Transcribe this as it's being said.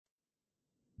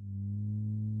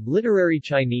Literary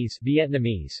Chinese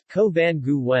Vietnamese, Co Van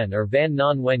Gu Wen or Van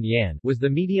Non Wen Yan, was the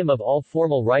medium of all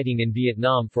formal writing in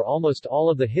Vietnam for almost all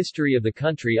of the history of the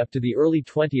country up to the early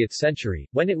 20th century,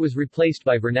 when it was replaced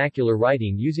by vernacular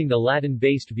writing using the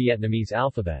Latin-based Vietnamese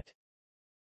alphabet.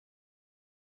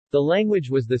 The language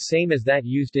was the same as that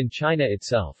used in China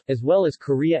itself, as well as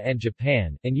Korea and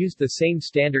Japan, and used the same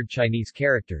standard Chinese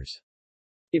characters.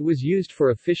 It was used for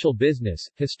official business,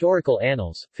 historical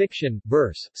annals, fiction,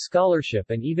 verse, scholarship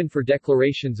and even for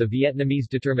declarations of Vietnamese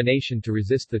determination to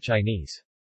resist the Chinese.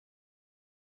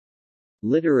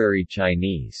 Literary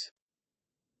Chinese.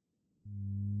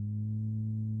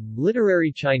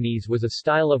 Literary Chinese was a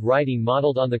style of writing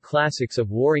modeled on the classics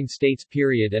of Warring States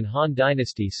period and Han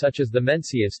Dynasty such as the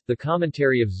Mencius, the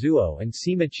Commentary of Zuo and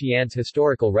Sima Qian's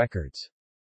historical records.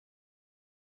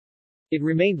 It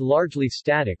remained largely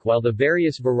static while the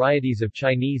various varieties of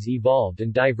Chinese evolved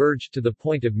and diverged to the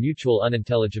point of mutual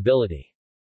unintelligibility.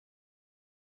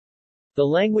 The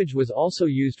language was also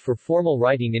used for formal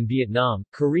writing in Vietnam,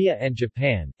 Korea and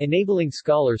Japan, enabling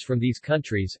scholars from these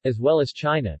countries, as well as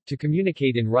China, to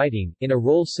communicate in writing, in a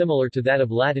role similar to that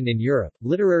of Latin in Europe.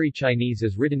 Literary Chinese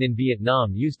as written in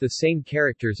Vietnam used the same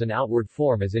characters and outward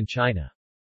form as in China.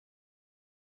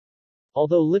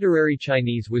 Although literary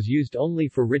Chinese was used only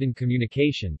for written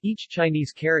communication, each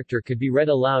Chinese character could be read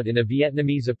aloud in a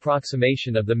Vietnamese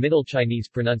approximation of the Middle Chinese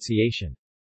pronunciation.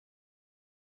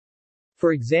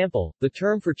 For example, the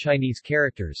term for Chinese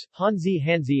characters, Hanzi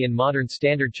Hanzi in modern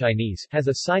Standard Chinese, has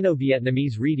a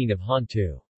Sino-Vietnamese reading of Han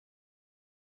Tu.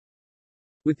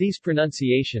 With these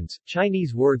pronunciations,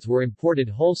 Chinese words were imported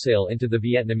wholesale into the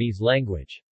Vietnamese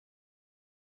language.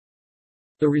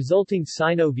 The resulting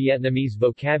Sino-Vietnamese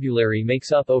vocabulary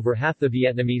makes up over half the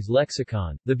Vietnamese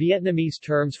lexicon. The Vietnamese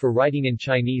terms for writing in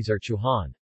Chinese are Chu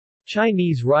Han,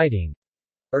 Chinese writing,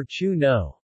 or Chu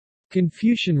No,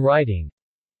 Confucian writing,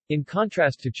 in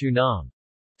contrast to Chu Nam,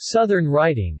 Southern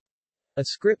writing, a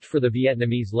script for the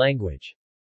Vietnamese language.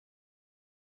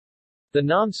 The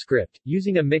Nam script,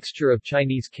 using a mixture of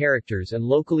Chinese characters and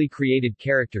locally created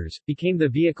characters, became the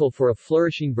vehicle for a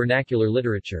flourishing vernacular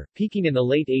literature, peaking in the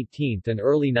late 18th and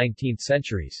early 19th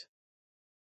centuries.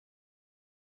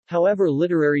 However,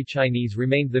 literary Chinese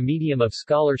remained the medium of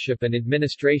scholarship and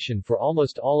administration for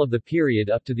almost all of the period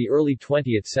up to the early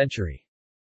 20th century.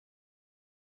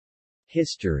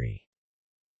 History.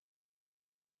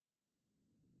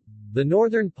 The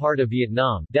northern part of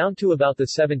Vietnam, down to about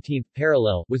the 17th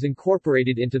parallel, was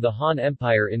incorporated into the Han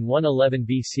Empire in 111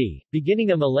 BC,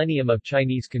 beginning a millennium of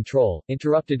Chinese control,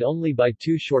 interrupted only by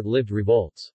two short-lived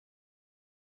revolts.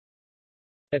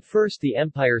 At first the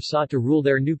empire sought to rule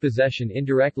their new possession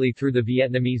indirectly through the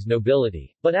Vietnamese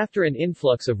nobility, but after an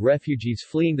influx of refugees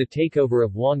fleeing the takeover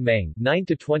of Quang Mang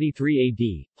 9-23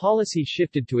 AD, policy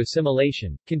shifted to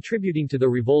assimilation, contributing to the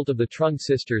revolt of the Trung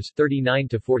sisters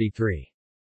 39-43.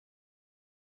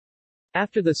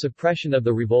 After the suppression of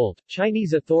the revolt,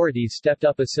 Chinese authorities stepped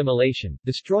up assimilation,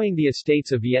 destroying the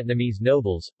estates of Vietnamese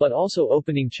nobles, but also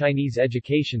opening Chinese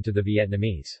education to the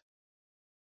Vietnamese.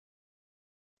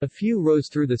 A few rose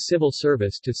through the civil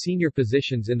service to senior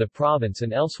positions in the province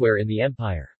and elsewhere in the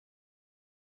empire.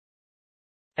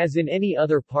 As in any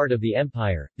other part of the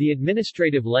empire, the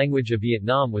administrative language of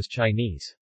Vietnam was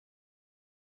Chinese.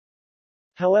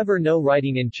 However, no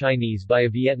writing in Chinese by a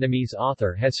Vietnamese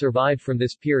author has survived from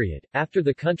this period. After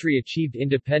the country achieved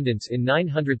independence in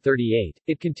 938,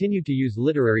 it continued to use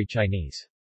literary Chinese.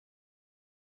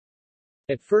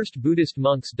 At first, Buddhist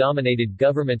monks dominated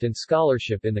government and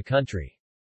scholarship in the country.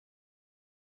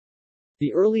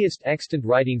 The earliest extant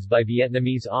writings by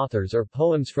Vietnamese authors are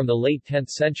poems from the late 10th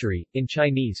century, in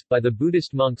Chinese, by the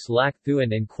Buddhist monks Lac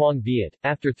Thuan and Quang Viet.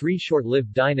 After three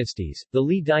short-lived dynasties, the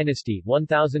Li dynasty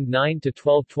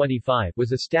 1009-1225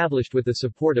 was established with the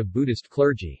support of Buddhist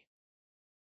clergy.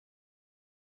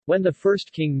 When the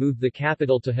first king moved the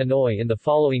capital to Hanoi in the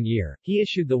following year, he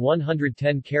issued the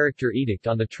 110-character edict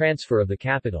on the transfer of the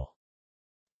capital.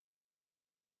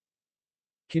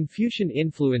 Confucian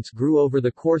influence grew over the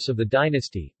course of the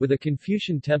dynasty, with a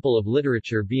Confucian temple of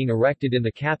literature being erected in the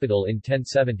capital in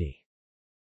 1070.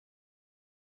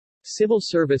 Civil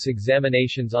service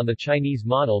examinations on the Chinese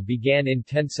model began in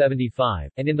 1075,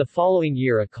 and in the following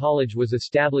year a college was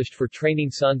established for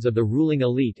training sons of the ruling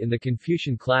elite in the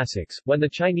Confucian classics. When the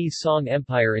Chinese Song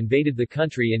Empire invaded the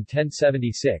country in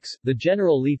 1076, the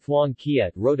general Li Thuong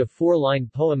Kiet wrote a four-line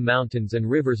poem Mountains and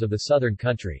Rivers of the Southern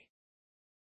Country.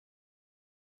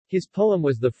 His poem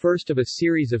was the first of a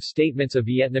series of statements of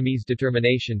Vietnamese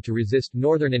determination to resist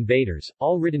northern invaders,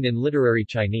 all written in literary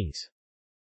Chinese.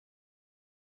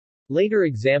 Later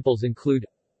examples include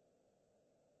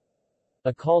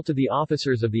a call to the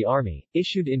officers of the army,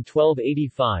 issued in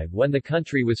 1285 when the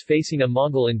country was facing a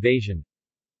Mongol invasion.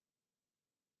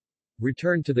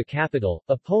 Return to the capital,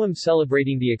 a poem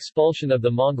celebrating the expulsion of the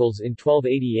Mongols in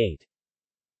 1288.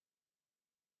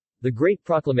 The Great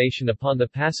Proclamation upon the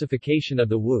pacification of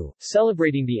the Wu,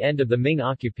 celebrating the end of the Ming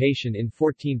occupation in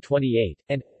 1428,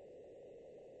 and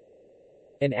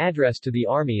an address to the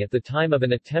army at the time of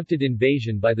an attempted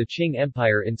invasion by the Qing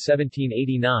Empire in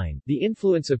 1789. The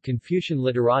influence of Confucian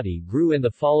literati grew in the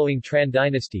following Tran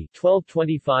dynasty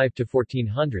 1225 to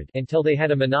 1400 until they had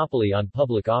a monopoly on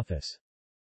public office.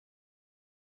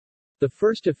 The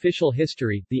first official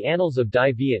history, the Annals of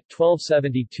Dai Viet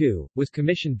 1272, was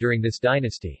commissioned during this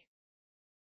dynasty.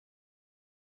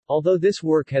 Although this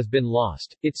work has been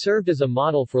lost, it served as a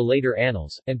model for later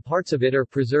annals, and parts of it are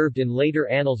preserved in later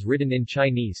annals written in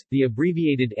Chinese, the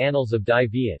abbreviated Annals of Dai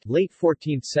Viet, late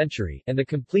 14th century, and the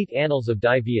complete Annals of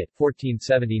Dai Viet,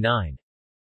 1479.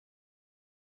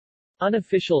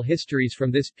 Unofficial histories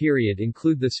from this period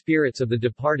include the spirits of the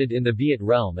departed in the Viet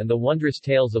realm and the wondrous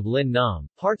tales of Lin Nam,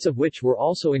 parts of which were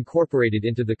also incorporated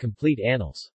into the complete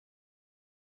annals.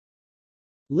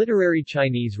 Literary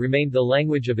Chinese remained the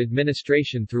language of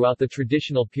administration throughout the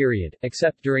traditional period,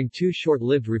 except during two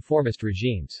short-lived reformist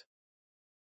regimes.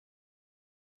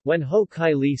 When Ho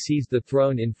Kai Li seized the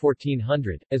throne in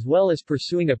 1400, as well as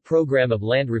pursuing a program of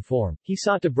land reform, he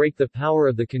sought to break the power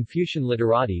of the Confucian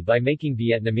literati by making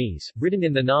Vietnamese, written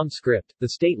in the Nam script,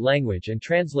 the state language and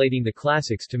translating the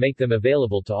classics to make them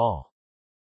available to all.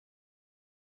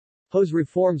 Ho's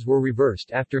reforms were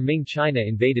reversed after Ming China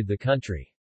invaded the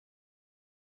country.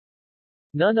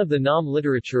 None of the Nam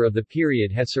literature of the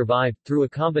period has survived, through a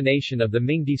combination of the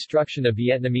Ming destruction of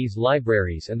Vietnamese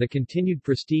libraries and the continued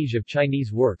prestige of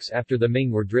Chinese works after the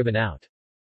Ming were driven out.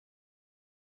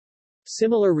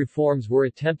 Similar reforms were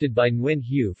attempted by Nguyen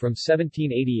Hue from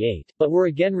 1788, but were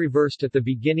again reversed at the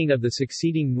beginning of the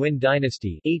succeeding Nguyen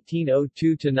dynasty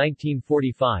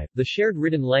 1802-1945. The shared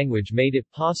written language made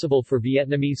it possible for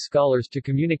Vietnamese scholars to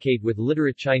communicate with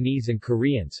literate Chinese and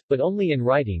Koreans, but only in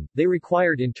writing. They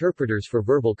required interpreters for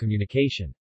verbal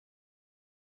communication.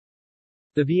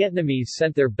 The Vietnamese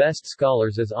sent their best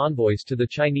scholars as envoys to the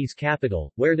Chinese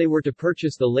capital, where they were to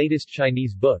purchase the latest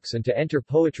Chinese books and to enter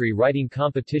poetry writing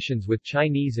competitions with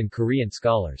Chinese and Korean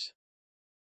scholars.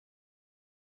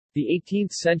 The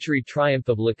 18th-century triumph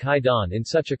of Le Cai Dan in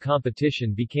such a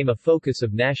competition became a focus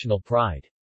of national pride.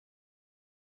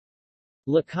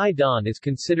 Le Cai Dan is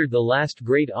considered the last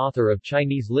great author of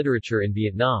Chinese literature in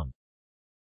Vietnam.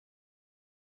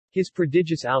 His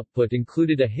prodigious output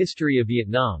included a history of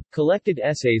Vietnam, collected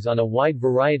essays on a wide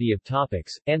variety of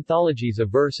topics, anthologies of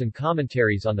verse and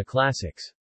commentaries on the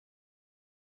classics.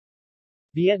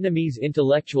 Vietnamese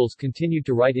intellectuals continued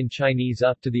to write in Chinese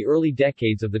up to the early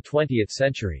decades of the 20th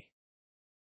century.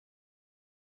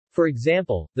 For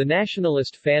example, the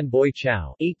nationalist Phan Boi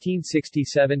Chau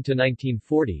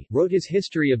 (1867–1940) wrote his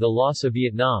History of the Loss of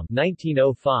Vietnam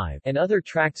 (1905) and other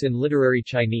tracts in literary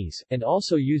Chinese, and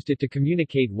also used it to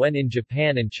communicate when in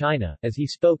Japan and China, as he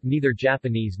spoke neither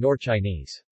Japanese nor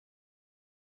Chinese.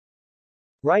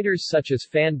 Writers such as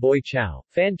Phan Boi Chau,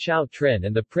 Phan Chau Trin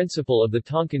and the principal of the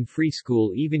Tonkin Free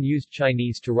School even used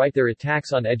Chinese to write their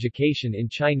attacks on education in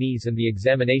Chinese and the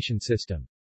examination system.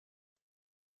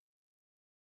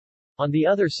 On the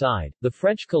other side, the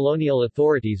French colonial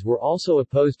authorities were also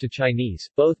opposed to Chinese,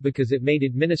 both because it made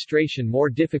administration more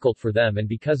difficult for them and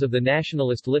because of the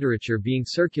nationalist literature being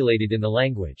circulated in the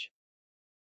language.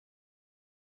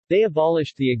 They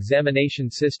abolished the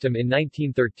examination system in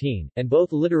 1913, and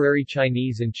both literary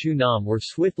Chinese and Chu Nam were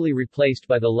swiftly replaced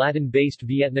by the Latin-based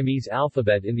Vietnamese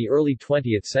alphabet in the early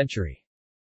 20th century.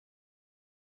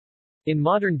 In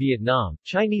modern Vietnam,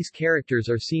 Chinese characters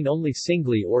are seen only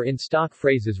singly or in stock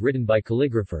phrases written by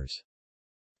calligraphers.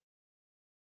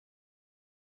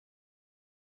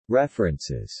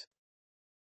 References.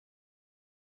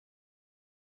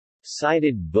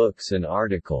 Cited books and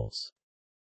articles.